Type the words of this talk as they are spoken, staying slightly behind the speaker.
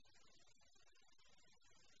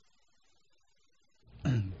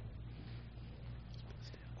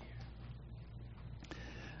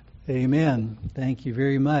Amen. Thank you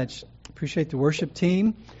very much. Appreciate the worship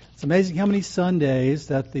team. It's amazing how many Sundays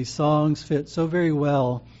that the songs fit so very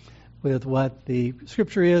well with what the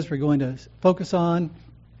scripture is we're going to focus on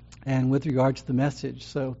and with regard to the message.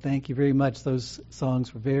 So thank you very much. Those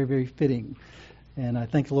songs were very, very fitting. And I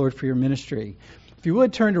thank the Lord for your ministry. If you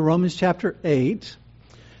would turn to Romans chapter 8.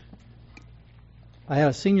 I had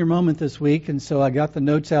a senior moment this week, and so I got the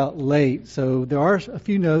notes out late. So there are a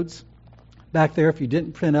few notes back there if you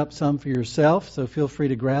didn't print up some for yourself, so feel free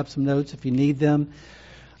to grab some notes if you need them.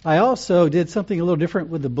 I also did something a little different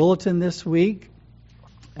with the bulletin this week.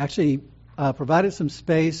 Actually provided some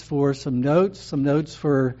space for some notes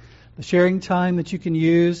for the sharing time that you can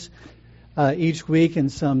use each week,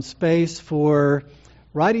 and some space for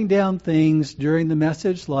writing down things during the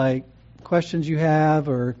message, like questions you have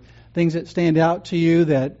or things that stand out to you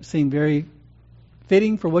that seem very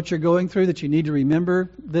fitting for what you're going through that you need to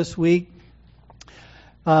remember this week.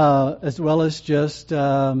 As well as just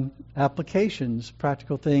applications,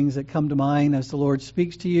 practical things that come to mind as the Lord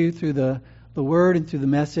speaks to you through the Word and through the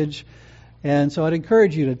message. And so I'd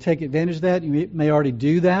encourage you to take advantage of that. You may already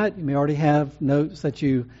do that. You may already have notes that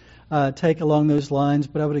you take along those lines.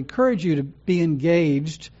 But I would encourage you to be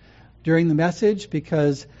engaged during the message,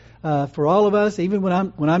 because for all of us, even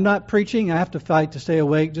when I'm not preaching, I have to fight to stay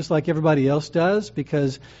awake just like everybody else does,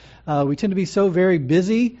 because we tend to be so very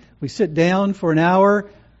busy. We sit down for an hour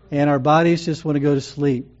and our bodies just want to go to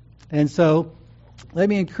sleep. And so let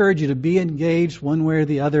me encourage you to be engaged one way or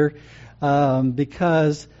the other,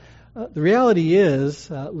 because the reality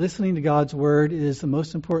is listening to God's Word is the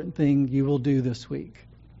most important thing you will do this week.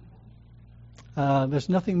 There's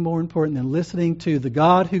nothing more important than listening to the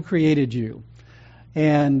God who created you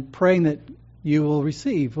and praying that you will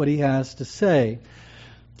receive what He has to say.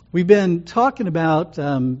 We've been talking about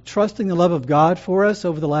trusting the love of God for us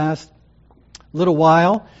over the last little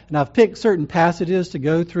while, and I've picked certain passages to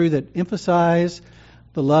go through that emphasize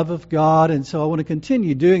the love of God, and so I want to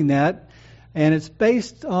continue doing that. And it's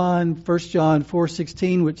based on 1 John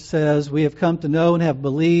 4:16, which says, "We have come to know and have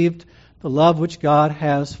believed the love which God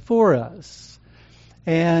has for us."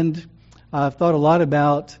 And I've thought a lot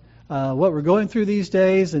about what we're going through these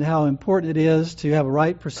days and how important it is to have a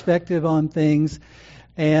right perspective on things.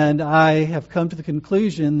 And I have come to the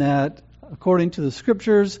conclusion that, according to the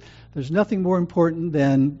Scriptures, there's nothing more important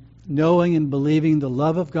than knowing and believing the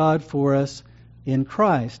love of God for us in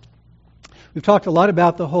Christ. We've talked a lot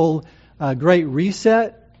about the whole Great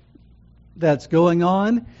Reset that's going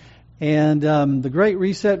on. And the Great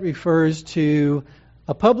Reset refers to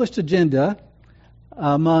a published agenda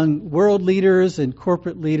among world leaders and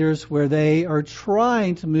corporate leaders where they are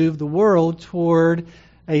trying to move the world toward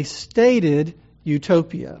a stated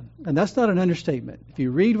utopia. And that's not an understatement. If you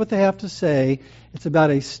read what they have to say, it's about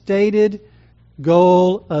a stated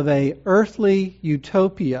goal of a earthly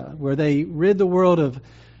utopia where they rid the world of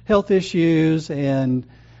health issues and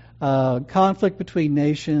conflict between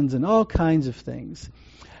nations and all kinds of things.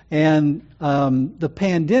 And the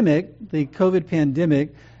pandemic, the COVID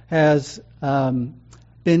pandemic, has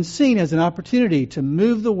been seen as an opportunity to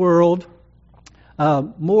move the world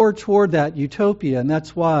more toward that utopia. And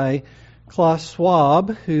that's why Klaus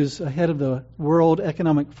Schwab, who's head of the World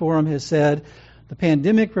Economic Forum, has said, "The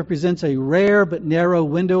pandemic represents a rare but narrow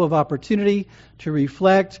window of opportunity to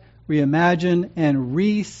reflect, reimagine, and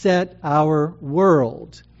reset our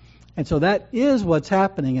world." And so that is what's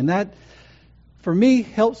happening. And that, for me,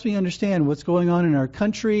 helps me understand what's going on in our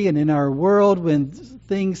country and in our world when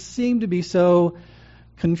things seem to be so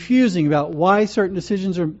confusing about why certain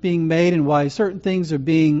decisions are being made and why certain things are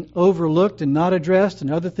being overlooked and not addressed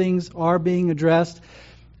and other things are being addressed.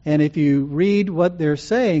 And if you read what they're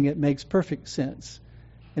saying, it makes perfect sense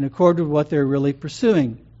in accord with what they're really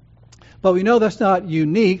pursuing. But we know that's not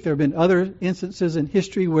unique. There have been other instances in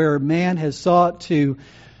history where man has sought to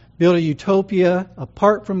build a utopia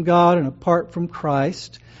apart from God and apart from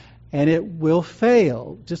Christ, and it will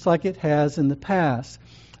fail, just like it has in the past.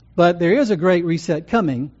 But there is a great reset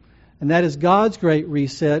coming, and that is God's great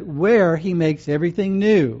reset, where He makes everything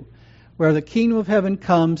new, where the kingdom of heaven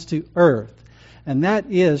comes to earth. And that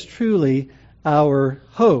is truly our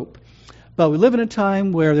hope. But we live in a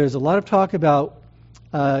time where there's a lot of talk about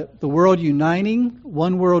the world uniting,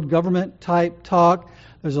 one world government type talk.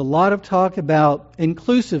 There's a lot of talk about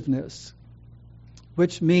inclusiveness,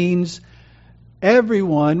 which means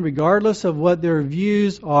everyone, regardless of what their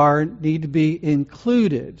views are, need to be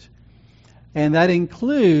included. And that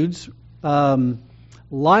includes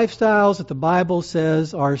lifestyles that the Bible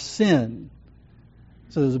says are sin.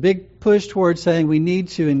 So there's a big push towards saying we need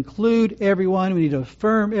to include everyone, we need to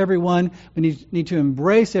affirm everyone, we need to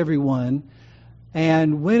embrace everyone.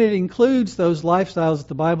 And when it includes those lifestyles that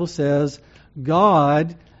the Bible says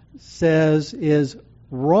God says is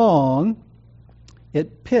wrong,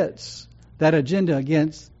 it pits that agenda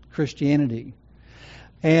against Christianity.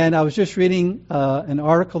 And I was just reading an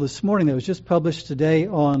article this morning that was just published today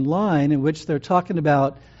online in which they're talking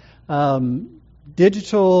about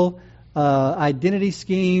digital identity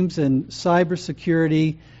schemes and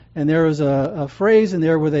cybersecurity. And there was a phrase in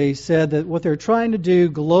there where they said that what they're trying to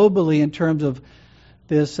do globally in terms of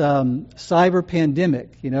this cyber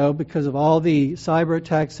pandemic, because of all the cyber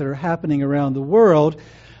attacks that are happening around the world,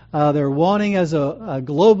 they're wanting as a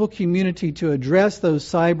global community to address those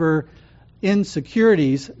cyber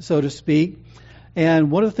insecurities, so to speak. And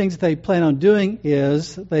one of the things that they plan on doing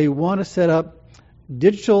is they want to set up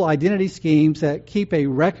digital identity schemes that keep a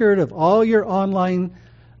record of all your online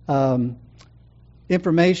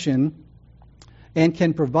information and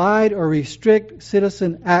can provide or restrict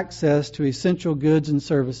citizen access to essential goods and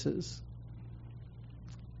services.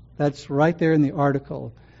 That's right there in the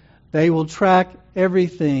article. They will track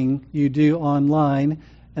everything you do online,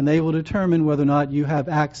 and they will determine whether or not you have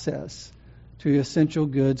access to essential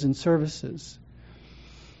goods and services.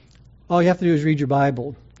 All you have to do is read your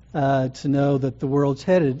Bible to know that the world's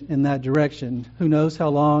headed in that direction. Who knows how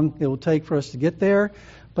long it will take for us to get there,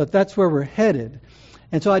 but that's where we're headed.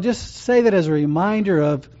 And so I just say that as a reminder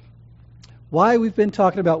of why we've been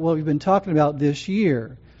talking about what we've been talking about this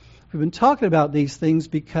year. We've been talking about these things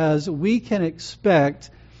because we can expect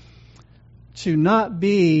to not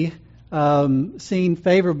be seen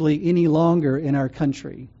favorably any longer in our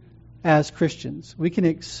country as Christians. We can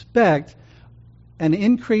expect an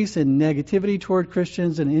increase in negativity toward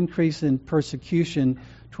Christians, an increase in persecution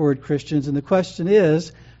toward Christians. And the question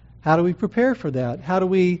is, how do we prepare for that? How do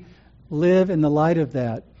we live in the light of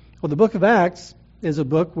that? Well, the book of Acts is a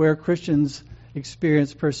book where Christians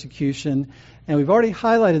experience persecution. And we've already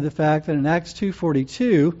highlighted the fact that in Acts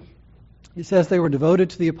 2:42, it says they were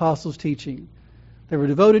devoted to the apostles' teaching. They were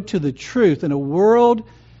devoted to the truth. In a world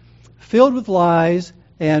filled with lies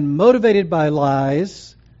and motivated by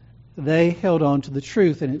lies, they held on to the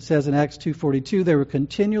truth. And it says in Acts 2:42, they were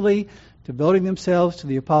continually devoting themselves to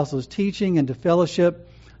the apostles' teaching and to fellowship,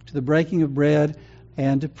 to the breaking of bread,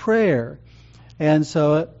 and to prayer. And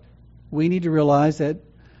so we need to realize that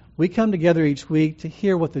we come together each week to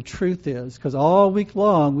hear what the truth is, because all week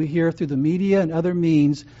long we hear through the media and other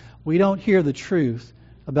means, we don't hear the truth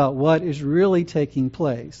about what is really taking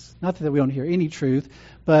place. Not that we don't hear any truth,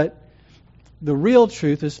 but the real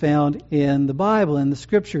truth is found in the Bible, in the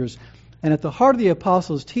Scriptures. And at the heart of the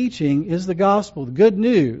apostles' teaching is the gospel, the good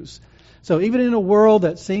news. So even in a world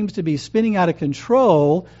that seems to be spinning out of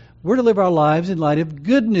control, we're to live our lives in light of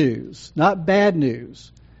good news, not bad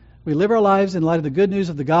news. We live our lives in light of the good news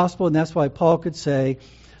of the gospel, and that's why Paul could say,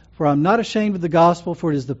 "For I'm not ashamed of the gospel,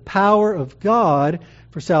 for it is the power of God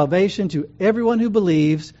for salvation to everyone who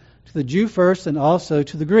believes, to the Jew first and also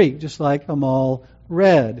to the Greek," just like Amal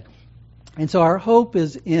read. And so our hope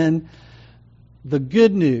is in the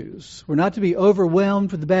good news. We're not to be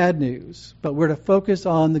overwhelmed with the bad news, but we're to focus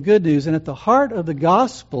on the good news. And at the heart of the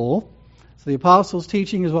gospel, so the apostles'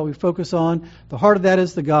 teaching is what we focus on. The heart of that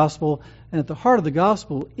is the gospel. And at the heart of the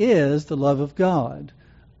gospel is the love of God.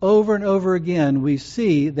 Over and over again, we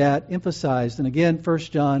see that emphasized. And again,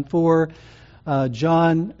 1 John 4,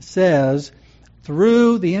 John says,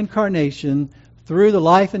 through the incarnation, through the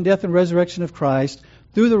life and death and resurrection of Christ,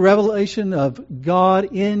 through the revelation of God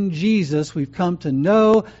in Jesus, we've come to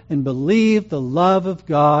know and believe the love of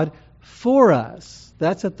God for us.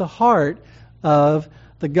 That's at the heart of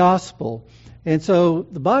the gospel. And so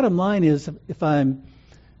the bottom line is, if I'm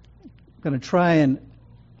going to try and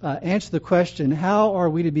answer the question, how are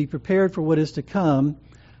we to be prepared for what is to come?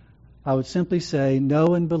 I would simply say,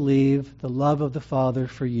 know and believe the love of the Father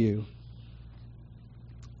for you.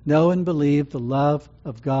 Know and believe the love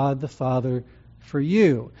of God the Father for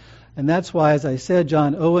you. And that's why, as I said,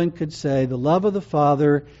 John Owen could say, the love of the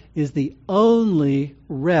Father is the only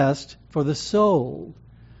rest for the soul.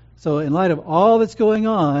 So in light of all that's going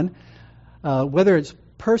on, whether it's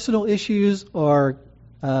personal issues or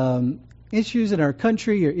issues in our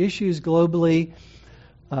country or issues globally,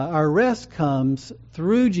 our rest comes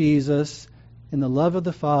through Jesus in the love of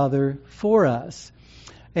the Father for us.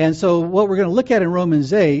 And so what we're going to look at in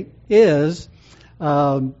Romans 8 is,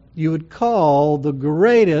 you would call the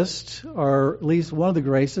greatest, or at least one of the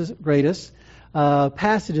greatest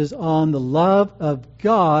passages on the love of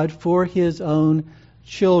God for His own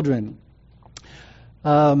children.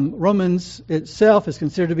 Romans itself is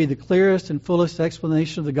considered to be the clearest and fullest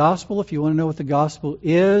explanation of the gospel. If you want to know what the gospel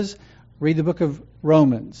is, read the book of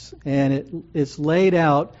Romans. And it's laid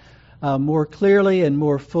out more clearly and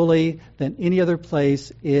more fully than any other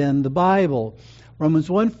place in the Bible. Romans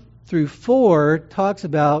 1 through 4 talks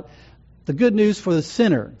about the good news for the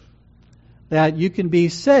sinner, that you can be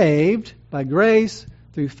saved by grace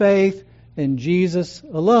through faith in Jesus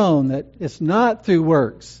alone, that it's not through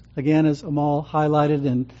works. Again, as Amal highlighted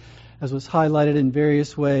and as was highlighted in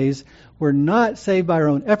various ways, we're not saved by our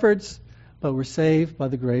own efforts, but we're saved by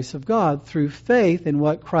the grace of God through faith in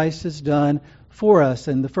what Christ has done for us.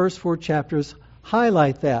 And the first 4 chapters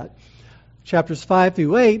highlight that. Chapters 5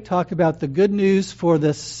 through 8 talk about the good news for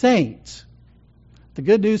the saints, the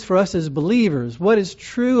good news for us as believers, what is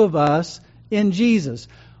true of us in Jesus,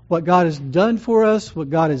 what God has done for us, what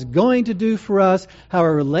God is going to do for us, how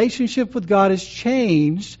our relationship with God has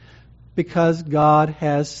changed because God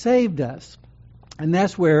has saved us. And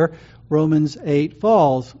that's where Romans 8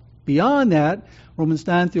 falls. Beyond that, Romans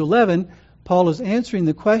 9 through 11, Paul is answering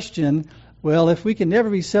the question, well, if we can never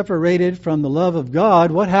be separated from the love of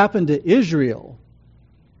God, what happened to Israel?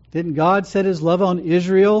 Didn't God set his love on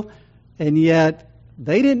Israel, and yet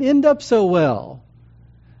they didn't end up so well?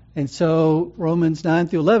 And so Romans 9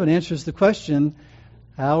 through 11 answers the question,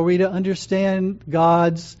 how are we to understand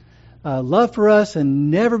God's love for us and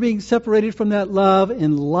never being separated from that love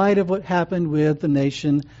in light of what happened with the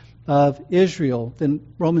nation of Israel? Then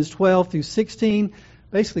Romans 12 through 16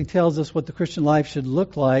 basically tells us what the Christian life should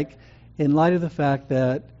look like in light of the fact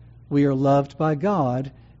that we are loved by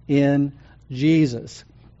God in Jesus.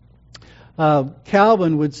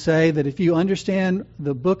 Calvin would say that if you understand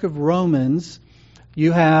the book of Romans,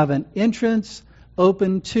 you have an entrance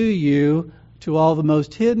open to you to all the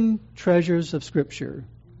most hidden treasures of Scripture.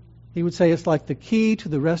 He would say it's like the key to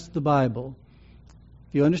the rest of the Bible.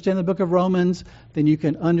 If you understand the book of Romans, then you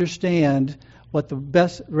can understand what the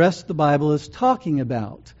rest of the Bible is talking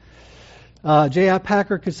about. J.I.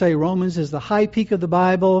 Packer could say Romans is the high peak of the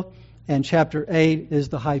Bible, and chapter 8 is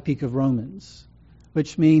the high peak of Romans,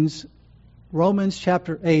 which means Romans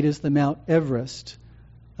chapter 8 is the Mount Everest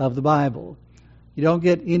of the Bible. You don't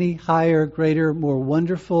get any higher, greater, more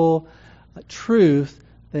wonderful truth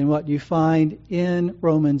than what you find in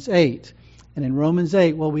Romans 8. And in Romans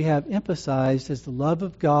 8, what we have emphasized is the love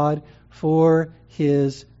of God for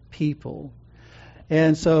His people.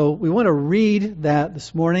 And so we want to read that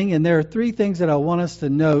this morning, and there are 3 things that I want us to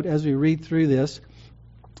note as we read through this.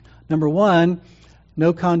 Number 1,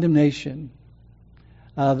 no condemnation.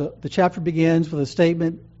 The chapter begins with a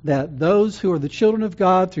statement that those who are the children of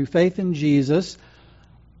God through faith in Jesus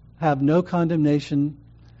have no condemnation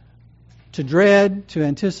to dread, to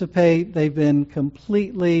anticipate. They've been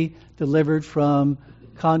completely delivered from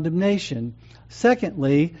condemnation.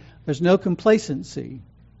 Secondly, there's no complacency.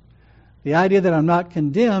 The idea that I'm not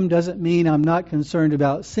condemned doesn't mean I'm not concerned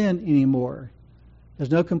about sin anymore.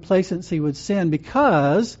 There's no complacency with sin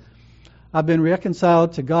because I've been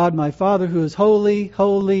reconciled to God my Father who is holy,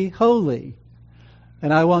 holy, holy.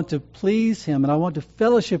 And I want to please Him, and I want to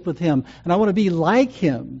fellowship with Him, and I want to be like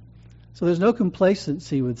Him. So there's no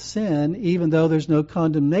complacency with sin, even though there's no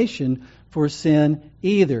condemnation for sin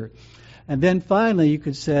either. And then finally, you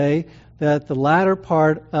could say that the latter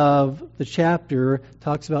part of the chapter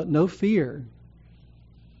talks about no fear.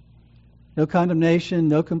 No condemnation,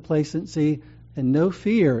 no complacency, and no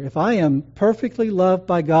fear. If I am perfectly loved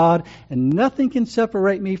by God and nothing can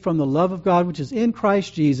separate me from the love of God which is in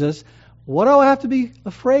Christ Jesus, what do I have to be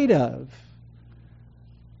afraid of?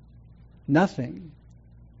 Nothing.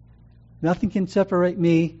 Nothing can separate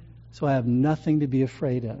me, so I have nothing to be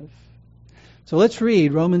afraid of. So let's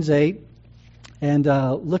read Romans 8 and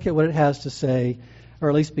look at what it has to say, or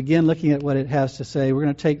at least begin looking at what it has to say. We're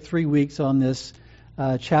going to take 3 weeks on this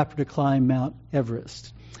chapter to climb Mount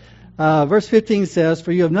Everest. Verse 15 says,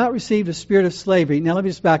 "For you have not received a spirit of slavery." Now let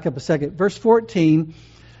me just back up a second. Verse 14,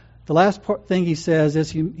 the last thing he says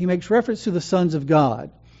is he makes reference to the sons of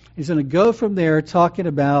God. He's going to go from there talking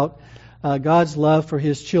about God's love for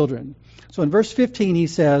His children. So in verse 15 he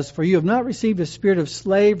says, "For you have not received a spirit of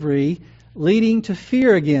slavery leading to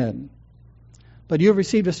fear again, but you have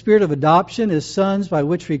received a spirit of adoption as sons by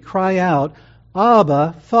which we cry out,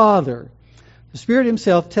 Abba, Father. The Spirit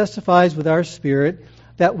Himself testifies with our spirit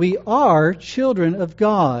that we are children of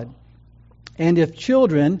God. And if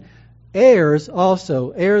children, heirs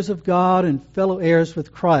also, heirs of God and fellow heirs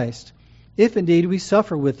with Christ, if indeed we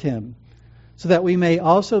suffer with Him, so that we may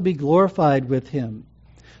also be glorified with Him.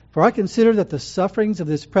 For I consider that the sufferings of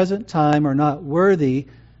this present time are not worthy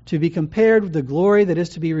to be compared with the glory that is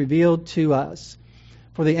to be revealed to us.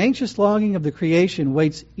 For the anxious longing of the creation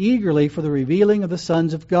waits eagerly for the revealing of the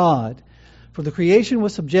sons of God. For the creation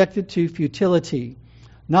was subjected to futility,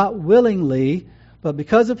 not willingly, but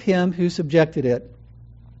because of Him who subjected it,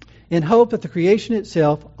 in hope that the creation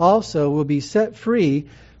itself also will be set free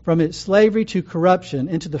from its slavery to corruption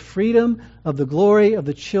into the freedom of the glory of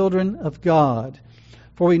the children of God.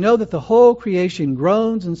 For we know that the whole creation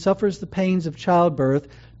groans and suffers the pains of childbirth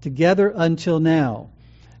together until now.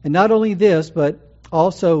 And not only this, but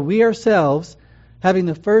also we ourselves, having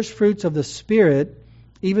the first fruits of the Spirit,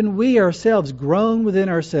 even we ourselves groan within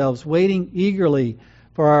ourselves, waiting eagerly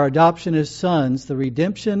for our adoption as sons, the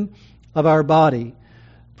redemption of our body.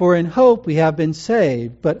 For in hope we have been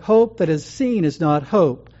saved, but hope that is seen is not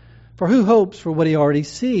hope. For who hopes for what he already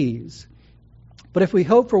sees? But if we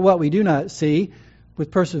hope for what we do not see, with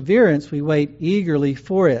perseverance we wait eagerly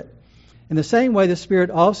for it. In the same way the Spirit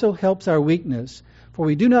also helps our weakness, for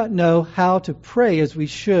we do not know how to pray as we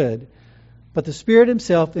should. But the Spirit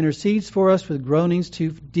himself intercedes for us with groanings too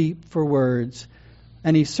deep for words.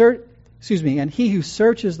 And he who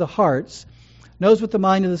searches the hearts knows what the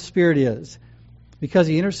mind of the Spirit is, because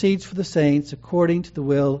he intercedes for the saints according to the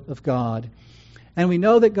will of God. And we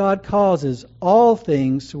know that God causes all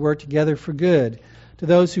things to work together for good, to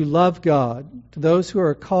those who love God, to those who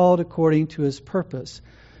are called according to his purpose.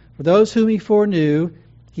 For those whom he foreknew,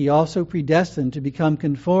 he also predestined to become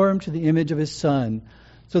conformed to the image of his Son,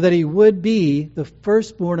 so that he would be the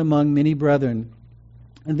firstborn among many brethren.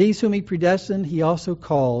 And these whom he predestined, he also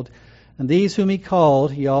called. And these whom he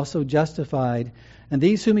called, he also justified. And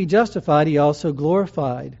these whom he justified, he also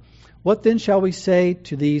glorified. What then shall we say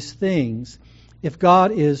to these things? If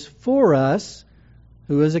God is for us,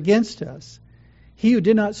 who is against us? He who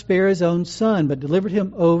did not spare his own Son, but delivered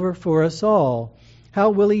him over for us all,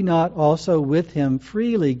 how will he not also with him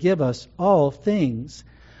freely give us all things?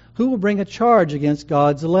 Who will bring a charge against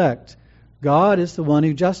God's elect? God is the one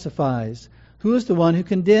who justifies. Who is the one who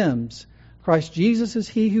condemns? Christ Jesus is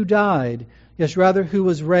he who died, yes, rather who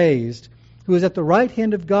was raised, who is at the right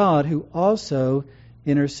hand of God, who also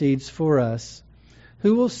intercedes for us.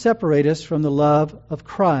 Who will separate us from the love of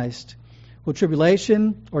Christ? Will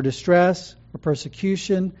tribulation or distress or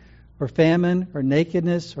persecution or famine or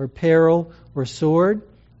nakedness or peril or sword?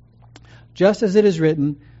 Just as it is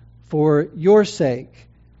written, for your sake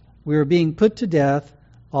we are being put to death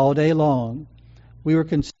all day long. We were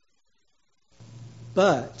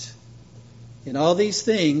But in all these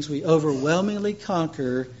things we overwhelmingly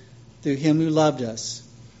conquer through him who loved us.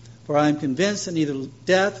 For I am convinced that neither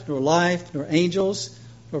death, nor life, nor angels,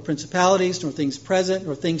 nor principalities, nor things present,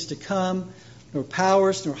 nor things to come, nor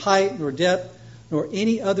powers, nor height, nor depth, nor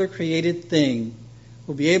any other created thing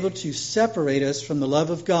will be able to separate us from the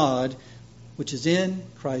love of God, which is in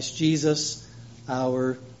Christ Jesus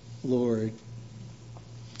our Lord.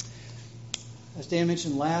 As Dan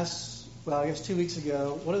mentioned 2 weeks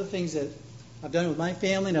ago, one of the things that I've done with my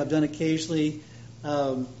family and I've done occasionally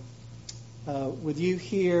with you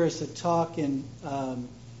here is to talk in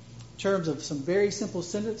terms of some very simple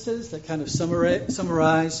sentences that kind of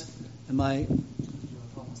summarize.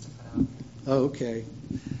 Oh, okay.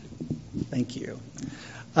 Thank you.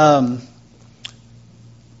 I've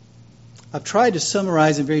tried to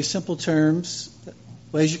summarize in very simple terms,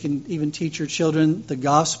 ways you can even teach your children the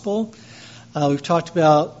gospel. We've talked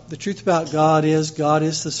about the truth about God is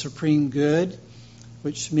the supreme good,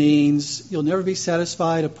 which means you'll never be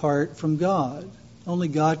satisfied apart from God. Only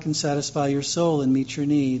God can satisfy your soul and meet your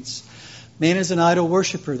needs. Man is an idol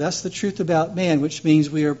worshiper. That's the truth about man, which means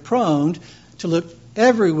we are prone to look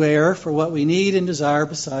everywhere for what we need and desire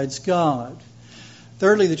besides God.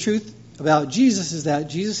 Thirdly, the truth about Jesus is that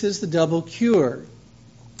Jesus is the double cure.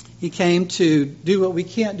 He came to do what we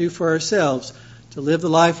can't do for ourselves, to live the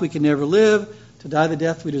life we can never live, to die the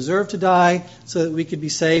death we deserve to die, so that we could be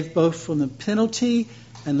saved both from the penalty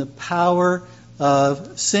and the power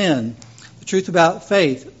of sin. The truth about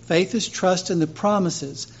faith. Faith is trust in the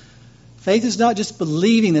promises. Faith is not just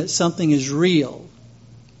believing that something is real.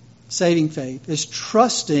 Saving faith is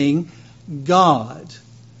trusting God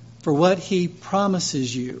for what He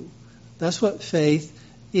promises you. That's what faith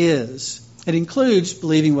is. It includes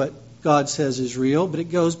believing what God says is real, but it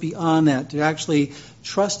goes beyond that to actually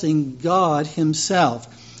trusting God Himself.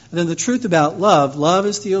 And then the truth about love. Love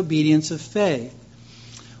is the obedience of faith,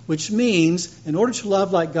 which means in order to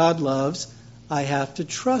love like God loves, I have to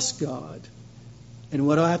trust God. And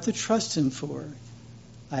what do I have to trust Him for?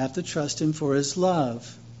 I have to trust Him for His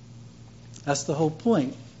love. That's the whole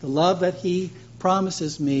point. The love that He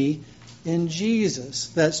promises me in Jesus.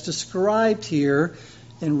 That's described here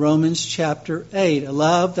in Romans chapter 8. A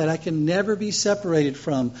love that I can never be separated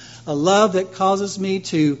from. A love that causes me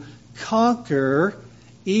to conquer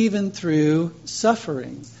even through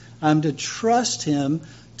suffering. I'm to trust Him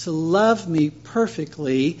to love me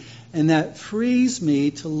perfectly, and that frees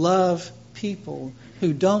me to love people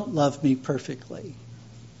who don't love me perfectly.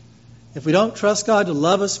 If we don't trust God to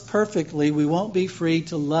love us perfectly, we won't be free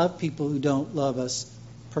to love people who don't love us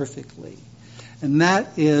perfectly. And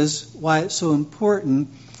that is why it's so important,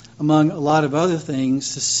 among a lot of other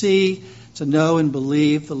things, to see, to know, and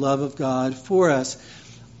believe the love of God for us.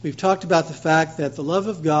 We've talked about the fact that the love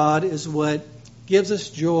of God is what gives us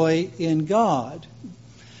joy in God.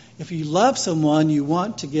 If you love someone, you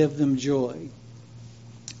want to give them joy.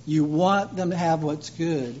 You want them to have what's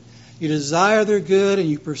good. You desire their good and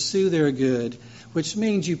you pursue their good, which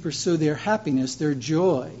means you pursue their happiness, their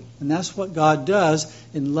joy. And that's what God does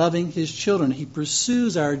in loving His children. He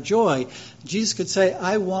pursues our joy. Jesus could say,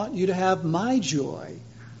 I want you to have my joy.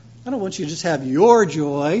 I don't want you to just have your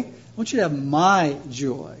joy. I want you to have my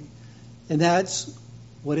joy. And that's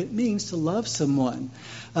what it means to love someone.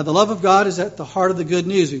 The love of God is at the heart of the good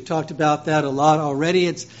news. We've talked about that a lot already.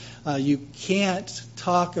 It's you can't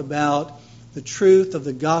talk about the truth of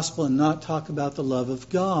the gospel and not talk about the love of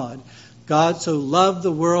God. God so loved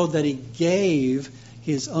the world that He gave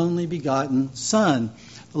His only begotten Son.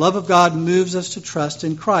 The love of God moves us to trust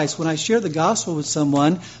in Christ. When I share the gospel with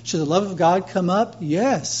someone, should the love of God come up?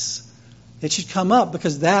 Yes. It should come up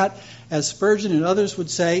because that, as Spurgeon and others would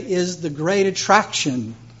say, is the great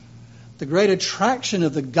attraction. The great attraction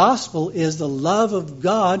of the gospel is the love of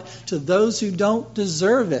God to those who don't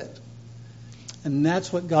deserve it. And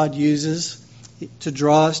that's what God uses to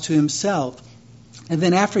draw us to Himself. And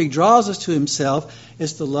then after He draws us to Himself,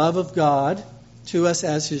 it's the love of God to us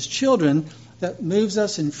as His children that moves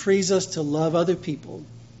us and frees us to love other people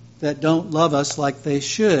that don't love us like they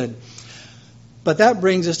should. But that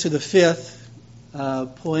brings us to the fifth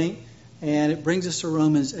point, and it brings us to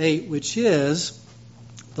Romans 8, which is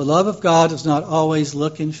the love of God does not always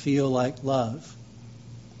look and feel like love.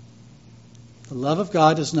 The love of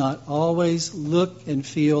God does not always look and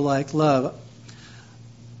feel like love.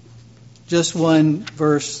 Just one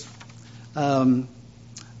verse,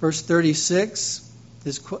 verse 36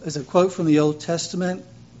 is a quote from the Old Testament.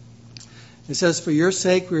 It says, "For your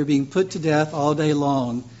sake we are being put to death all day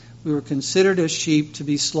long. We were considered as sheep to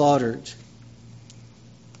be slaughtered."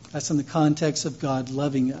 That's in the context of God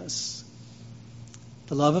loving us.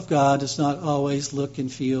 The love of God does not always look and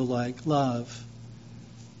feel like love.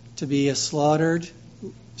 To be a slaughtered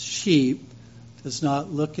sheep does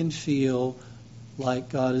not look and feel like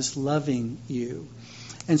God is loving you.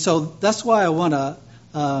 And so that's why I want to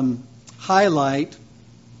highlight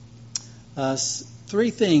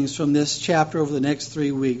three things from this chapter over the next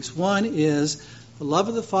 3 weeks. One is the love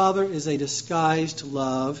of the Father is a disguised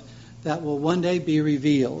love that will one day be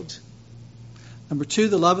revealed. Number two,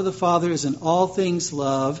 the love of the Father is an all things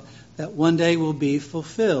love that one day will be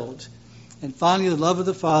fulfilled. And finally, the love of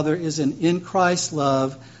the Father is an in Christ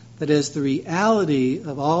love that is the reality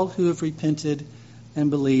of all who have repented and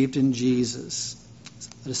believed in Jesus.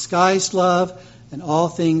 A disguised love, an all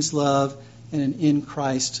things love, and an in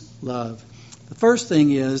Christ love. The first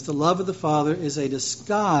thing is the love of the Father is a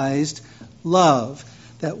disguised love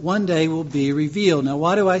that one day will be revealed. Now,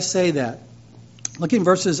 why do I say that? Look in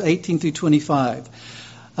verses 18 through 25.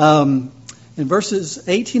 In verses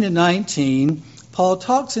 18 and 19, Paul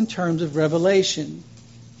talks in terms of revelation.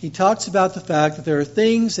 He talks about the fact that there are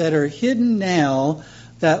things that are hidden now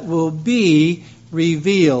that will be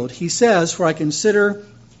revealed. He says, "For I consider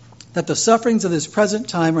that the sufferings of this present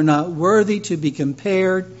time are not worthy to be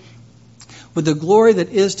compared with the glory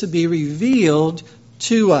that is to be revealed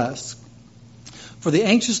to us. For the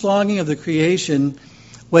anxious longing of the creation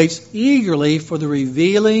waits eagerly for the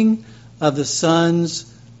revealing of the sons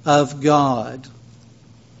of God."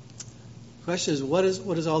 The question is, what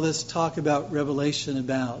is all this talk about Revelation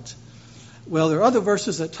about? Well, there are other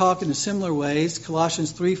verses that talk in similar ways.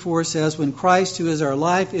 Colossians 3:4 says, "When Christ, who is our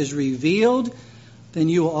life, is revealed, then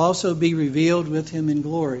you will also be revealed with Him in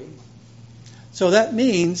glory." So that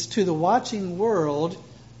means to the watching world,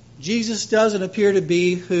 Jesus doesn't appear to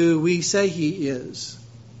be who we say He is.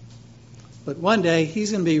 But one day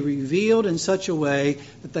He's going to be revealed in such a way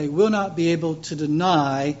that they will not be able to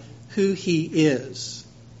deny who He is.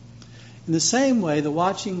 In the same way, the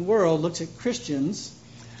watching world looks at Christians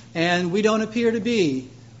and we don't appear to be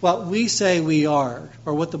what we say we are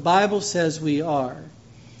or what the Bible says we are.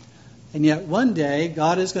 And yet one day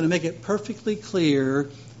God is going to make it perfectly clear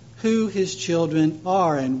who His children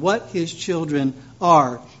are and what His children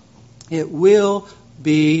are. It will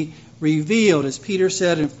be revealed. As Peter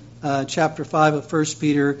said in chapter 5 of 1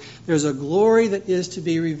 Peter, there's a glory that is to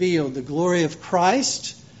be revealed, the glory of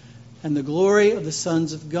Christ and the glory of the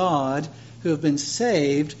sons of God who have been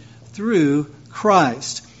saved through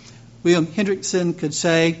Christ. William Hendrickson could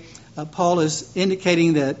say, Paul is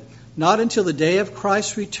indicating that Not until the day of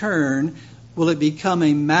Christ's return will it become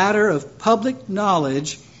a matter of public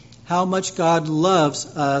knowledge how much God loves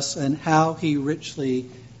us and how He richly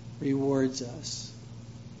rewards us.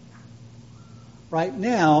 Right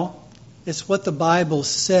now, it's what the Bible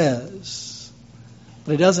says,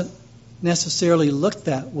 but it doesn't necessarily look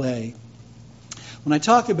that way. When I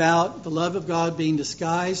talk about the love of God being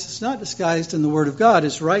disguised, it's not disguised in the Word of God.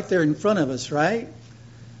 It's right there in front of us, right?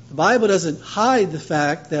 The Bible doesn't hide the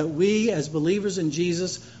fact that we, as believers in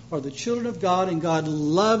Jesus, are the children of God, and God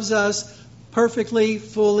loves us perfectly,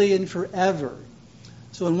 fully, and forever.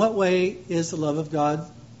 So in what way is the love of God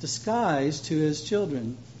disguised to His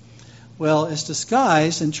children? Well, it's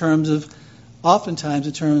disguised oftentimes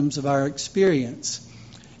in terms of our experience.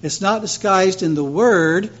 It's not disguised in the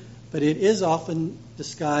Word, but it is often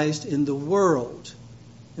disguised in the world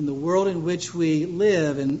in which we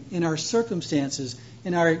live, and in our circumstances,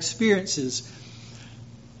 in our experiences.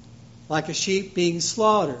 Like a sheep being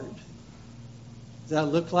slaughtered. Does that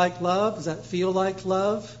look like love? Does that feel like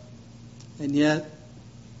love? And yet,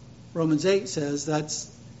 Romans 8 says that's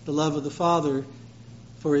the love of the Father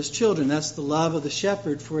for His children. That's the love of the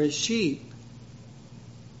shepherd for his sheep.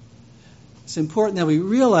 It's important that we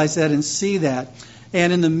realize that and see that.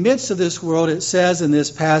 And in the midst of this world, it says in this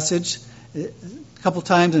passage, a couple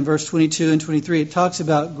times in verse 22 and 23, it talks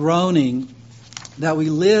about groaning, that we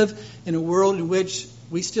live in a world in which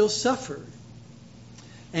we still suffer.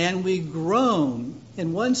 And we groan.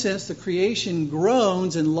 In one sense, the creation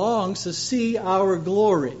groans and longs to see our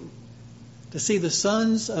glory, to see the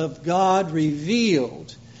sons of God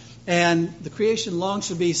revealed. And the creation longs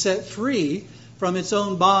to be set free from its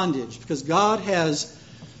own bondage, because God has,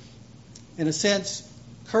 in a sense,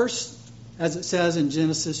 cursed, as it says in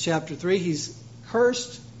Genesis chapter 3, He's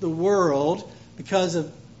cursed the world because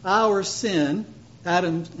of our sin,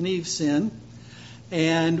 Adam and Eve's sin.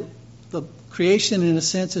 And the creation, in a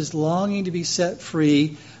sense, is longing to be set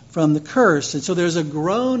free from the curse. And so there's a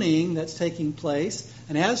groaning that's taking place,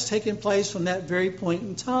 and has taken place from that very point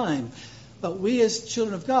in time. But we as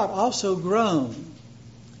children of God also groan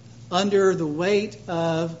under the weight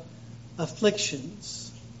of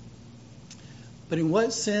afflictions. But in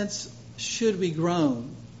what sense should we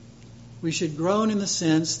groan? We should groan in the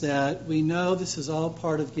sense that we know this is all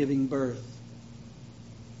part of giving birth.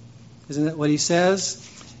 Isn't that what he says?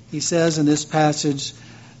 He says in this passage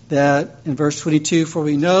that in verse 22, "For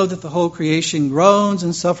we know that the whole creation groans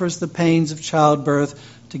and suffers the pains of childbirth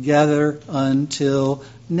together until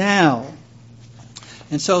now."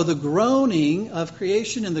 And so the groaning of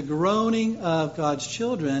creation and the groaning of God's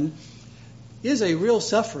children is a real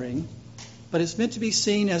suffering, but it's meant to be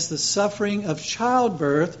seen as the suffering of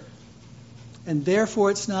childbirth, and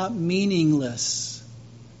therefore it's not meaningless.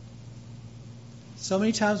 So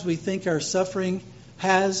many times we think our suffering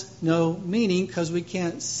has no meaning because we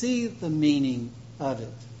can't see the meaning of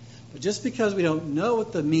it. But just because we don't know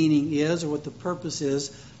what the meaning is or what the purpose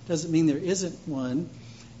is doesn't mean there isn't one.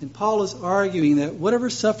 And Paul is arguing that whatever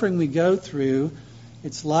suffering we go through,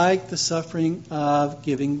 it's like the suffering of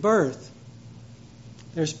giving birth.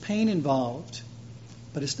 There's pain involved,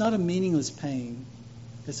 but it's not a meaningless pain.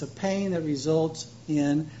 It's a pain that results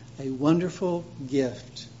in a wonderful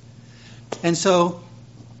gift. And so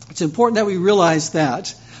it's important that we realize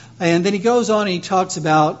that. And then he goes on and he talks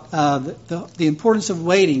about the importance of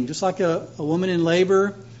waiting. Just like a woman in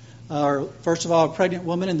labor, or first of all, a pregnant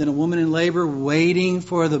woman, and then a woman in labor waiting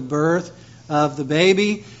for the birth of the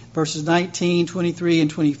baby. Verses 19, 23, and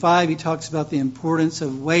 25, he talks about the importance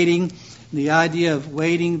of waiting. The idea of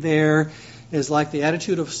waiting there is like the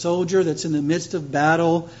attitude of a soldier that's in the midst of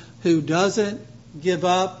battle, who doesn't give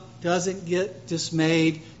up, doesn't get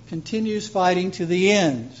dismayed, continues fighting to the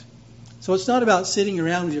end. So it's not about sitting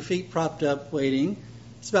around with your feet propped up waiting.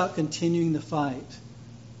 It's about continuing the fight,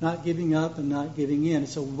 not giving up and not giving in.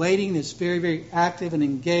 It's a waiting that's very, very active and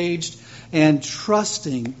engaged and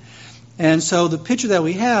trusting. And so the picture that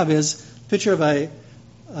we have is a picture of a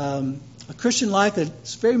Christian life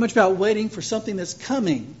that's very much about waiting for something that's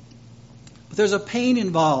coming. But there's a pain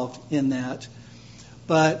involved in that.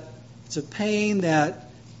 But it's a pain that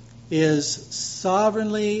is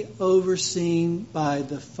sovereignly overseen by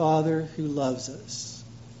the Father who loves us.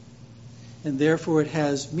 And therefore it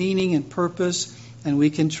has meaning and purpose, and we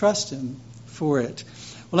can trust Him for it.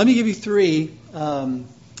 Well, let me give you three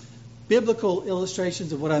biblical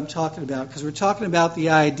illustrations of what I'm talking about, because we're talking about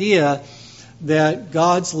the idea that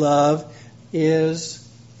God's love is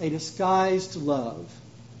a disguised love.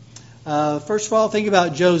 First of all, think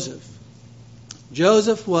about Joseph.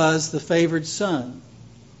 Joseph was the favored son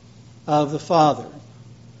of the father,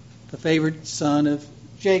 the favored son of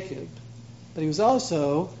Jacob. But he was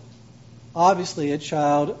also obviously a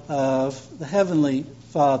child of the Heavenly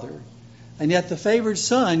Father. And yet the favored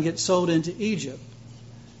son gets sold into Egypt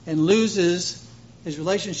and loses his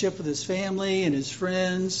relationship with his family and his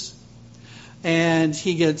friends. And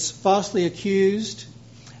he gets falsely accused.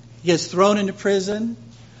 He gets thrown into prison.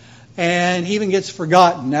 And he even gets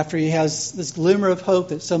forgotten after he has this glimmer of hope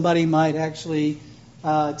that somebody might actually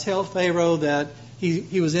tell Pharaoh that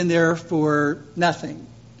he was in there for nothing.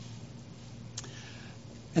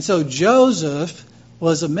 And so Joseph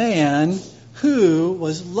was a man who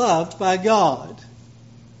was loved by God.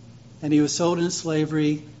 And he was sold into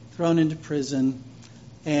slavery, thrown into prison,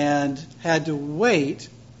 and had to wait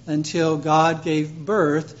until God gave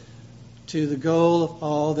birth to the goal of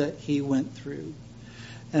all that he went through.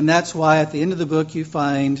 And that's why at the end of the book you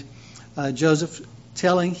find Joseph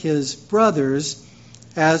telling his brothers,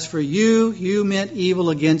 "As for you, you meant evil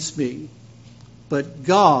against me. But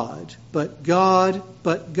God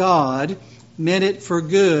meant it for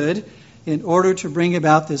good in order to bring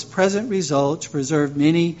about this present result to preserve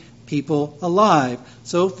many people alive.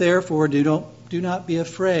 So therefore do not be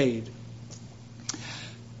afraid."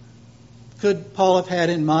 Could Paul have had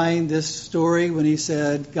in mind this story when he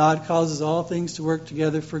said, God causes all things to work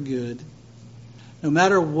together for good? No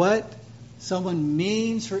matter what someone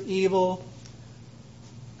means for evil,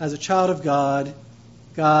 as a child of God,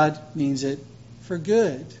 God means it for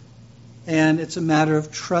good. And it's a matter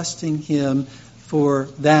of trusting Him for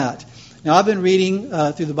that. Now, I've been reading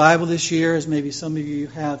through the Bible this year, as maybe some of you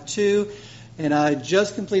have too, and I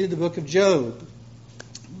just completed the book of Job.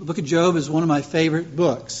 The book of Job is one of my favorite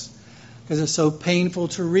books because it's so painful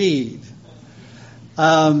to read.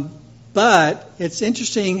 But it's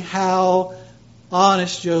interesting how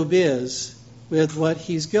honest Job is with what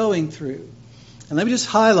he's going through. And let me just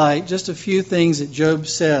highlight just a few things that Job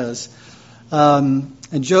says.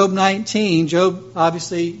 In Job 19, Job,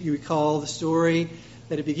 obviously, you recall the story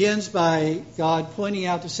that it begins by God pointing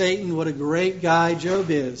out to Satan what a great guy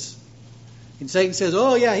Job is. And Satan says,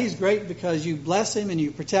 oh yeah, he's great because you bless him and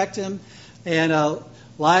you protect him, and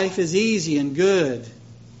life is easy and good.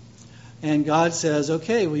 And God says,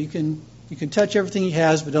 okay, well you can touch everything he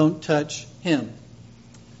has, but don't touch him.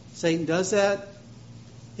 Satan does that.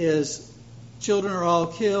 His children are all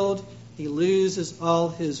killed. He loses all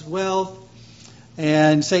his wealth.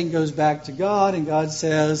 And Satan goes back to God, and God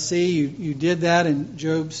says, see, you did that, and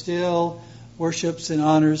Job still worships and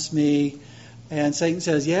honors me. And Satan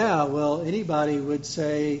says, yeah, well, anybody would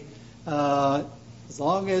say, as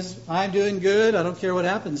long as I'm doing good, I don't care what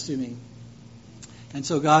happens to me. And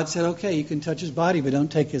so God said, okay, you can touch his body, but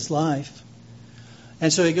don't take his life.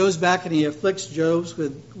 And so he goes back and he afflicts Job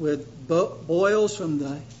with boils from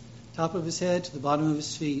the top of his head to the bottom of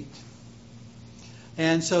his feet.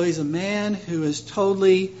 And so he's a man who is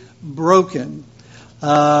totally broken.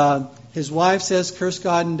 His wife says, curse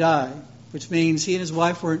God and die, which means he and his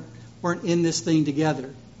wife weren't in this thing together.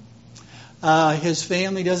 His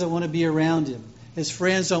family doesn't want to be around him. His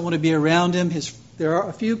friends don't want to be around him. There are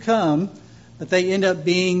a few come, but they end up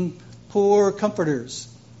being poor comforters,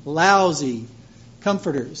 lousy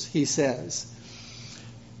comforters, he says.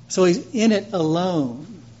 So he's in it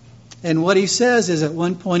alone. And what he says is at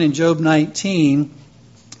one point in Job 19,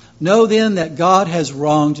 know then that God has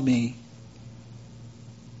wronged me.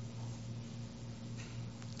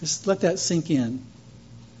 Just let that sink in.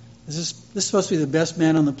 This is supposed to be the best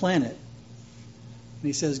man on the planet. And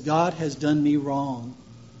he says, God has done me wrong.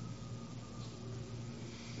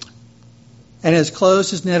 And has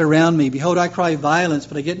closed his net around me. Behold, I cry violence,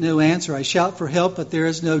 but I get no answer. I shout for help, but there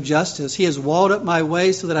is no justice. He has walled up my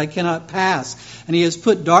way so that I cannot pass. And he has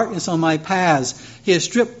put darkness on my paths. He has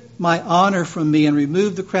stripped my honor from me and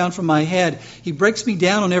removed the crown from my head. He breaks me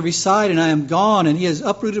down on every side, and I am gone. And he has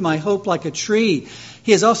uprooted my hope like a tree.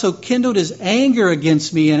 He has also kindled his anger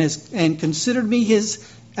against me and considered me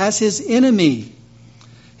as his enemy.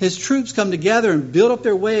 His troops come together and build up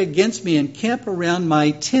their way against me and camp around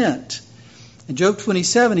my tent. In Job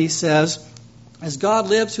 27, he says, as God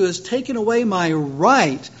lives, who has taken away my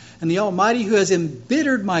right, and the Almighty who has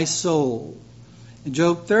embittered my soul. In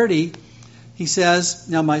Job 30, he says,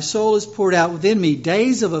 now my soul is poured out within me.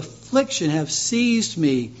 Days of affliction have seized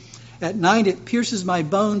me. At night it pierces my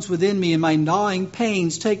bones within me, and my gnawing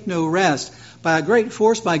pains take no rest. By a great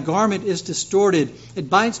force my garment is distorted. It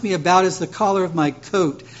binds me about as the collar of my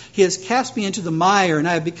coat. He has cast me into the mire, and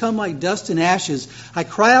I have become like dust and ashes. I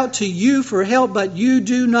cry out to you for help, but you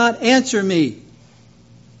do not answer me.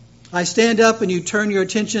 I stand up, and you turn your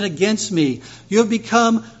attention against me. You have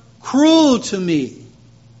become cruel to me.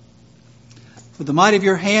 With the might of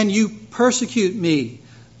your hand you persecute me.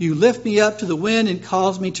 You lift me up to the wind and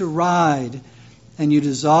cause me to ride. and you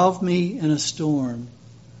dissolved me in a storm.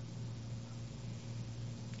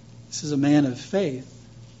 This is a man of faith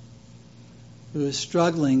who is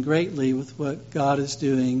struggling greatly with what God is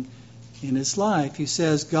doing in his life. He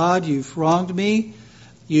says, God, you've wronged me.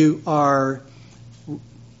 You are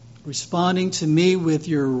responding to me with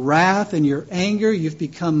your wrath and your anger. You've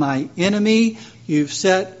become my enemy. You've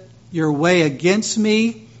set your way against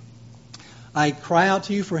me. I cry out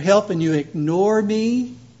to you for help and you ignore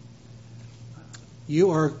me.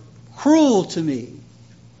 You are cruel to me.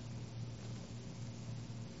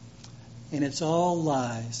 And it's all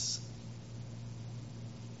lies.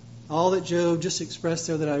 All that Job just expressed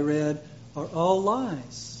there that I read are all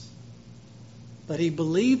lies. But he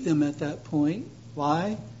believed them at that point.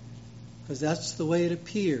 Why? Because that's the way it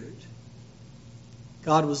appeared.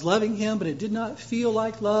 God was loving him, but it did not feel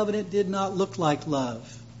like love and it did not look like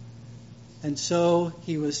love. And so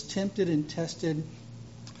he was tempted and tested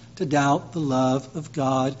to doubt the love of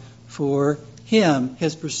God for him.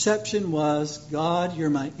 His perception was, God, you're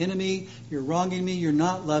my enemy, you're wronging me, you're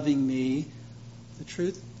not loving me. The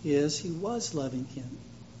truth is, he was loving him.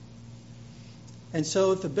 And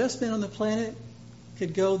so if the best man on the planet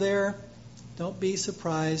could go there, don't be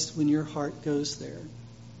surprised when your heart goes there.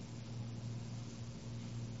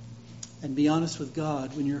 And be honest with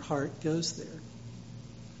God when your heart goes there.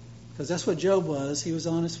 Because that's what Job was. He was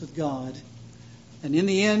honest with God. And in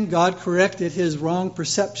the end, God corrected his wrong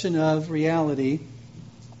perception of reality.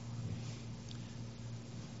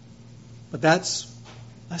 But that's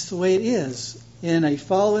the way it is. In a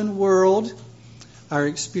fallen world, our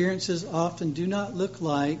experiences often do not look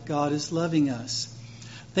like God is loving us.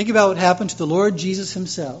 Think about what happened to the Lord Jesus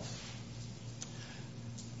himself.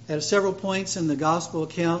 At several points in the gospel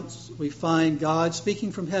accounts, we find God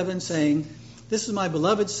speaking from heaven saying, "This is my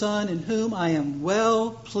beloved Son in whom I am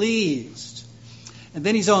well pleased." And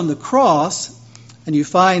then he's on the cross, and you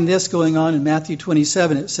find this going on in Matthew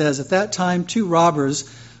 27. It says, "At that time 2 robbers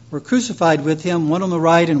were crucified with him, one on the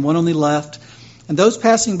right and one on the left. And those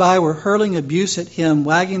passing by were hurling abuse at him,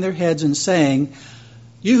 wagging their heads and saying,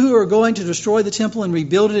 'You who are going to destroy the temple and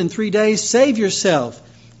rebuild it in 3 days, save yourself.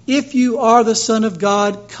 If you are the Son of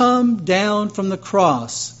God, come down from the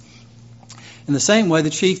cross.' In the same way, the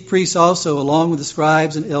chief priests also, along with the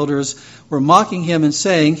scribes and elders, were mocking him and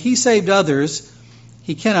saying, 'He saved others.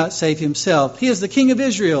 He cannot save himself. He is the King of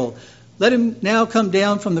Israel. Let him now come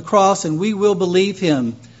down from the cross and we will believe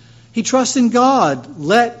him. He trusts in God.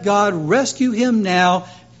 Let God rescue him now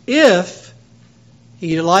if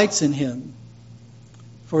he delights in him.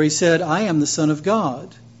 For he said, I am the Son of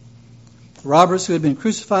God.' The robbers who had been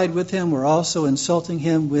crucified with him were also insulting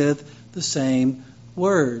him with the same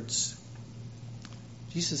words."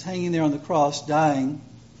 Jesus hanging there on the cross, dying.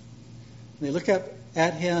 They look up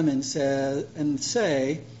at him and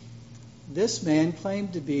say, "This man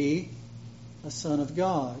claimed to be a son of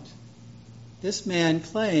God. This man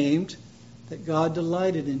claimed that God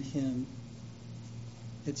delighted in him.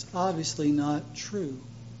 It's obviously not true.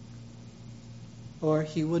 Or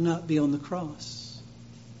he would not be on the cross.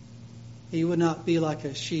 He would not be like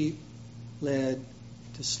a sheep led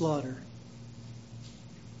to slaughter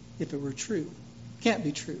if it were true. It can't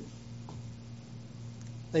be true."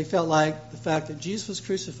 They felt like the fact that Jesus was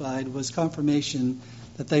crucified was confirmation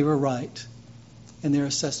that they were right in their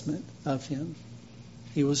assessment of him.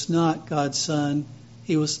 He was not God's Son.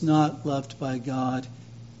 He was not loved by God.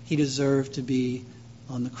 He deserved to be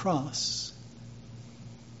on the cross.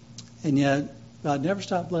 And yet, God never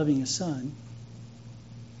stopped loving his Son.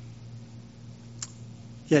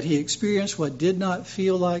 Yet he experienced what did not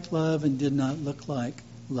feel like love and did not look like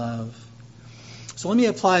love. So let me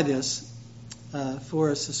apply this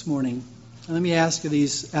for us this morning. And let me ask you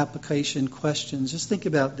these application questions. Just think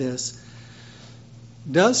about this.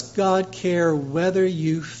 Does God care whether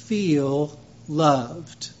you feel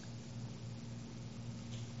loved?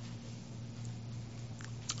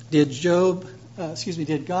 Did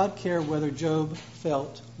God care whether Job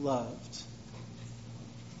felt loved?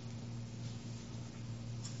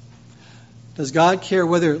 Does God care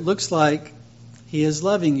whether it looks like he is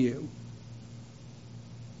loving you?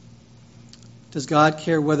 Does God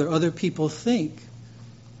care whether other people think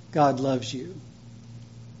God loves you?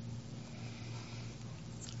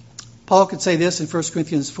 Paul could say this in 1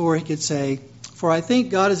 Corinthians 4. He could say, "For I think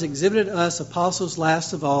God has exhibited us apostles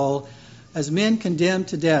last of all, as men condemned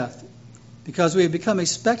to death, because we have become a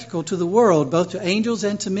spectacle to the world, both to angels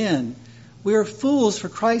and to men. We are fools for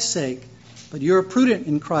Christ's sake, but you are prudent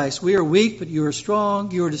in Christ. We are weak, but you are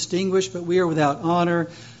strong. You are distinguished, but we are without honor.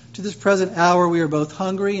 To this present hour we are both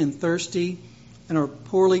hungry and thirsty, and are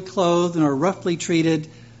poorly clothed, and are roughly treated,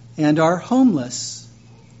 and are homeless."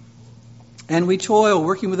 And we toil,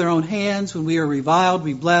 working with our own hands. When we are reviled,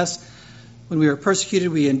 we bless. When we are persecuted,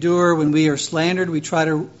 we endure. When we are slandered, we try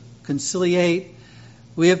to conciliate.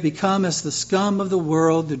 We have become as the scum of the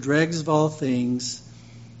world, the dregs of all things,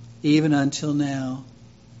 even until now.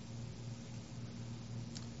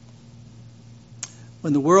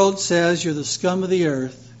 When the world says you're the scum of the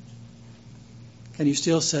earth, can you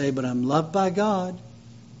still say, but I'm loved by God?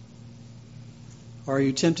 Or are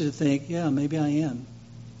you tempted to think, yeah, maybe I am.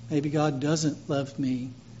 Maybe God doesn't love me.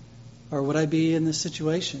 Or would I be in this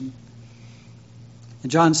situation? In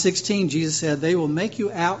John 16, Jesus said, they will make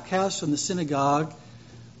you outcasts from the synagogue,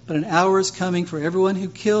 but an hour is coming for everyone who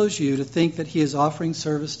kills you to think that he is offering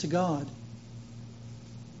service to God.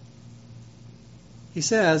 He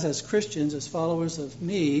says, as Christians, as followers of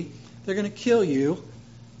me, they're going to kill you,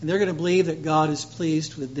 and they're going to believe that God is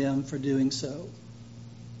pleased with them for doing so.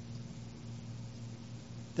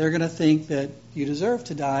 They're going to think that you deserve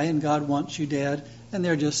to die and God wants you dead, and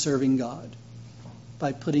they're just serving God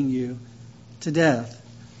by putting you to death.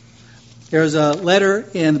 There's a letter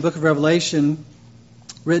in the book of Revelation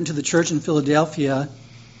written to the church in Philadelphia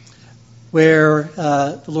where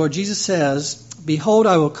the Lord Jesus says, behold,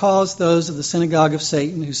 I will cause those of the synagogue of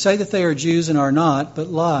Satan who say that they are Jews and are not, but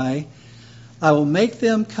lie. I will make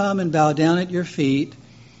them come and bow down at your feet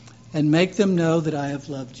and make them know that I have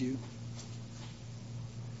loved you.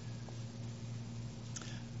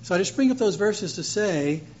 So I just bring up those verses to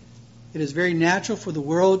say it is very natural for the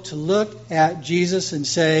world to look at Jesus and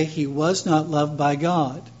say he was not loved by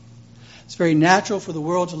God. It's very natural for the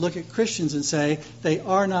world to look at Christians and say they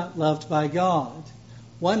are not loved by God.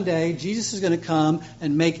 One day, Jesus is going to come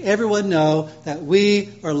and make everyone know that we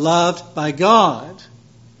are loved by God.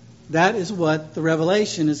 That is what the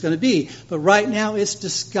revelation is going to be. But right now, it's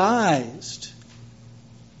disguised.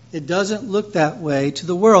 It doesn't look that way to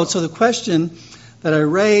the world. So the question that I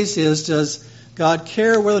raise is, does God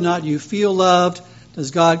care whether or not you feel loved?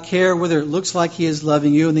 Does God care whether it looks like he is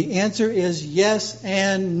loving you? And the answer is yes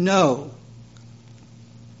and no.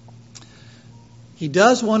 He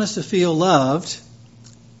does want us to feel loved,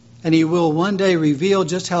 and he will one day reveal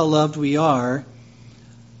just how loved we are.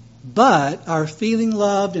 But our feeling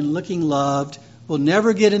loved and looking loved will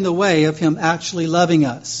never get in the way of him actually loving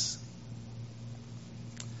us.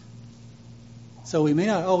 So we may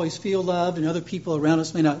not always feel loved, and other people around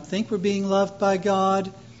us may not think we're being loved by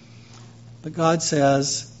God. But God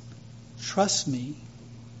says, trust me.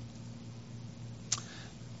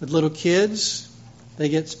 With little kids, they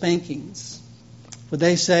get spankings. Would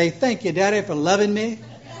they say, thank you, Daddy, for loving me?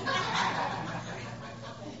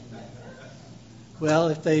 Well,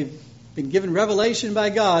 if they've been given revelation by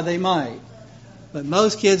God, they might. But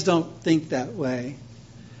most kids don't think that way.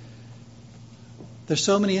 There's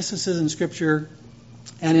so many instances in Scripture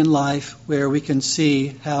and in life where we can see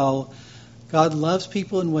how God loves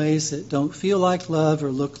people in ways that don't feel like love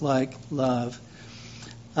or look like love.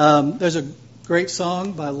 There's a great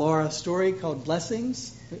song by Laura Story called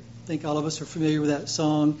Blessings. I think all of us are familiar with that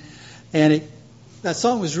song. And that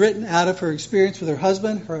song was written out of her experience with her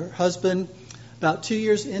husband. Her husband, about 2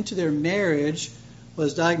 years into their marriage,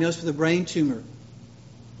 was diagnosed with a brain tumor.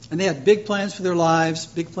 And they had big plans for their lives,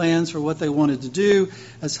 big plans for what they wanted to do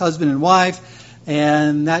as husband and wife.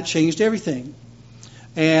 And that changed everything.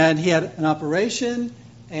 And he had an operation,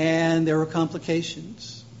 and there were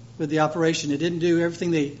complications with the operation. It didn't do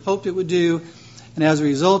everything they hoped it would do. And as a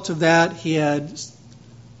result of that, he had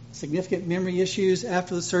significant memory issues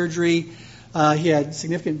after the surgery. He had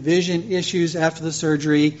significant vision issues after the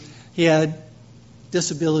surgery. He had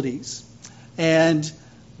disabilities. And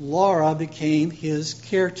Laura became his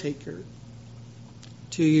caretaker.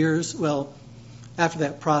 2 years, after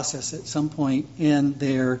that process at some point in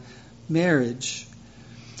their marriage.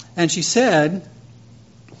 And she said,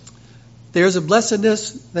 there's a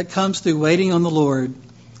blessedness that comes through waiting on the Lord.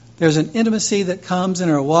 There's an intimacy that comes in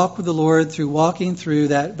our walk with the Lord through walking through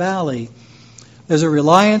that valley. There's a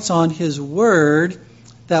reliance on his word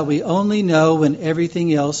that we only know when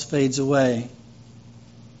everything else fades away.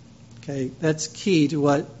 Okay, that's key to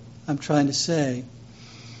what I'm trying to say.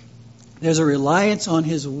 There's a reliance on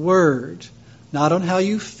his word. Not on how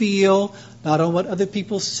you feel, not on what other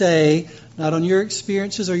people say, not on your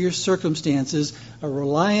experiences or your circumstances. A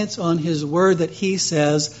reliance on his word that he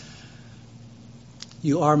says,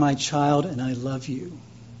 you are my child and I love you.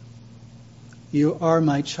 You are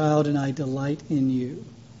my child and I delight in you.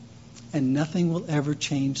 And nothing will ever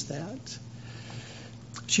change that.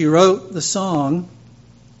 She wrote the song,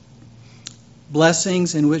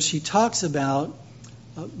 Blessings, in which she talks about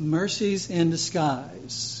mercies in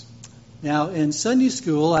disguise. Now, in Sunday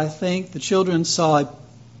school, I think the children saw a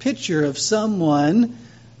picture of someone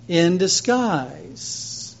in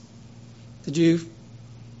disguise. Did you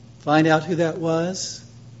find out who that was?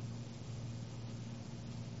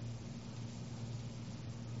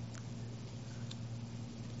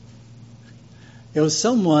 It was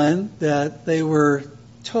someone that they were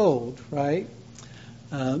told, right?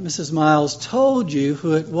 Mrs. Miles told you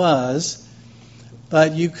who it was,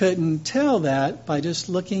 but you couldn't tell that by just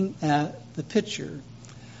looking at the picture.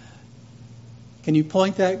 Can you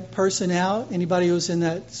point that person out? Anybody who was in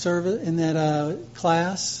that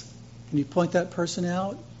class? Can you point that person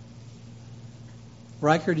out?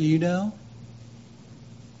 Riker, do you know?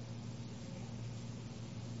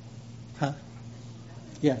 Huh?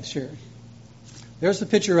 Yeah, sure. There's the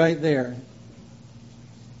picture right there.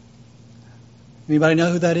 Anybody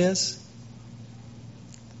know who that is?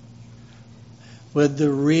 Would the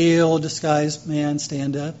real disguised man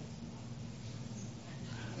stand up?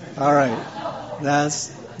 All right.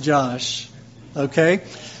 That's Josh. Okay?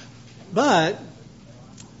 But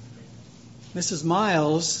Mrs.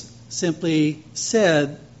 Miles simply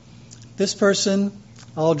said, this person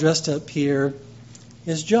all dressed up here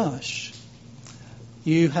is Josh.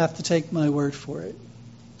 You have to take my word for it.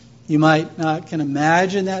 You might not can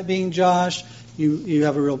imagine that being Josh. You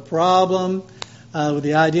have a real problem with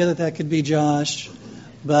the idea that that could be Josh.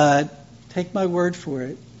 But take my word for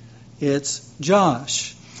it. It's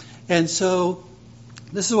Josh. And so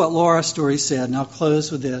this is what Laura Story said, and I'll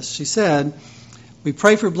close with this. She said, we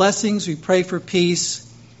pray for blessings, we pray for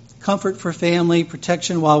peace, comfort for family,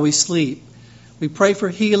 protection while we sleep. We pray for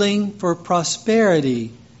healing, for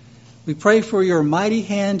prosperity. We pray for your mighty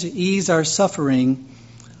hand to ease our suffering.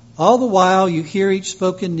 All the while you hear each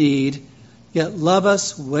spoken need, yet love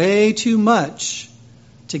us way too much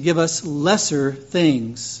to give us lesser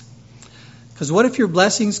things. Because what if your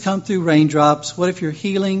blessings come through raindrops? What if your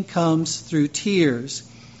healing comes through tears?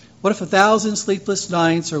 What if 1,000 sleepless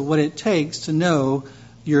nights are what it takes to know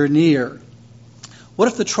you're near? What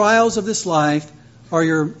if the trials of this life are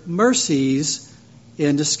your mercies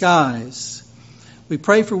in disguise? We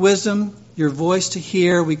pray for wisdom, your voice to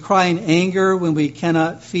hear. We cry in anger when we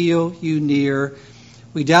cannot feel you near.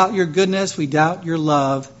 We doubt your goodness, we doubt your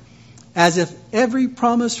love, as if every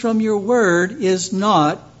promise from your word is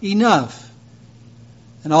not enough.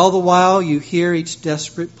 And all the while you hear each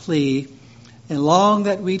desperate plea and long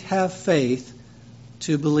that we'd have faith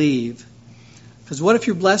to believe. Because what if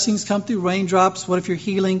your blessings come through raindrops? What if your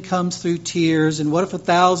healing comes through tears? And what if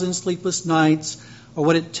 1,000 sleepless nights are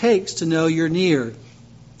what it takes to know you're near?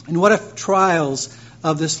 And what if trials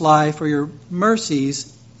of this life are your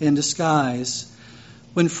mercies in disguise?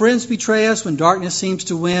 When friends betray us, when darkness seems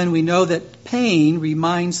to win, we know that pain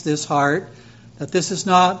reminds this heart that this is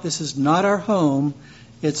not our home.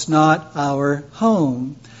 It's not our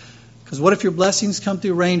home. Because what if your blessings come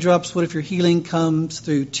through raindrops? What if your healing comes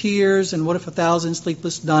through tears? And what if 1,000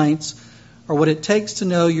 sleepless nights are what it takes to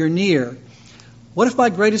know you're near? What if my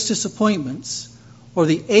greatest disappointments or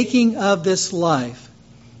the aching of this life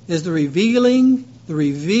is the revealing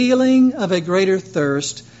of a greater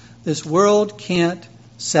thirst this world can't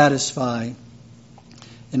satisfy?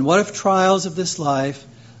 And what if trials of this life,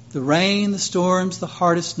 the rain, the storms, the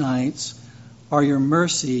hardest nights, are your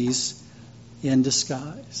mercies in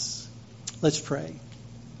disguise? Let's pray.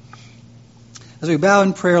 As we bow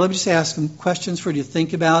in prayer, let me just ask some questions for you to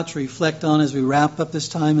think about, to reflect on as we wrap up this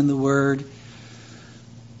time in the Word.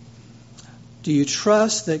 Do you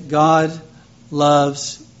trust that God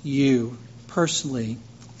loves you personally?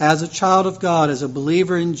 As a child of God, as a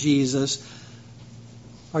believer in Jesus,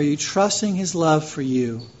 are you trusting His love for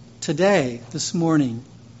you today, this morning?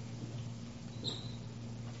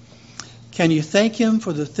 Can you thank Him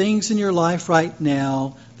for the things in your life right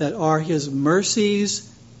now that are His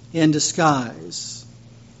mercies in disguise?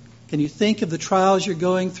 Can you think of the trials you're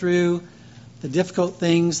going through, the difficult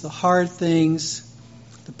things, the hard things,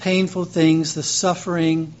 the painful things, the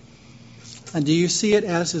suffering? And do you see it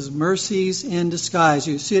as His mercies in disguise?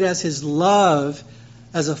 Do you see it as His love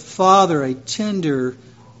as a Father, a tender,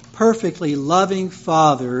 perfectly loving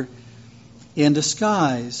Father in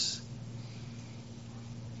disguise?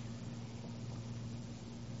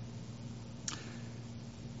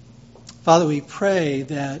 Father, we pray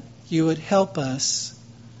that you would help us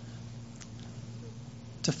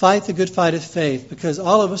to fight the good fight of faith, because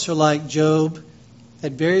all of us are like Job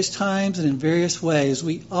at various times and in various ways.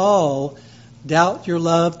 We all doubt your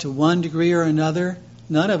love to one degree or another.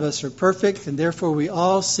 None of us are perfect, and therefore we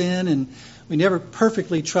all sin, and we never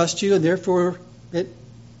perfectly trust you, and therefore it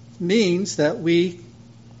means that we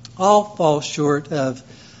all fall short of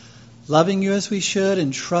loving you as we should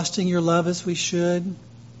and trusting your love as we should.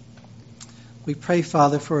 We pray,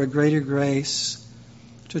 Father, for a greater grace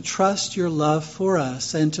to trust your love for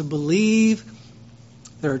us and to believe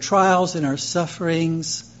there are trials in our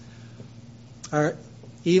sufferings,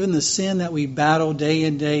 even the sin that we battle day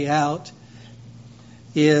in, day out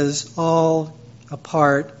is all a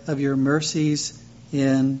part of your mercies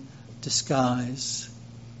in disguise.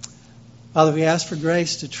 Father, we ask for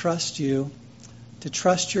grace to trust you, to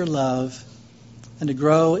trust your love, and to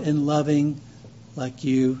grow in loving like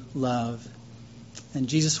you love. In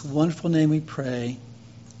Jesus' wonderful name we pray.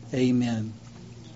 Amen.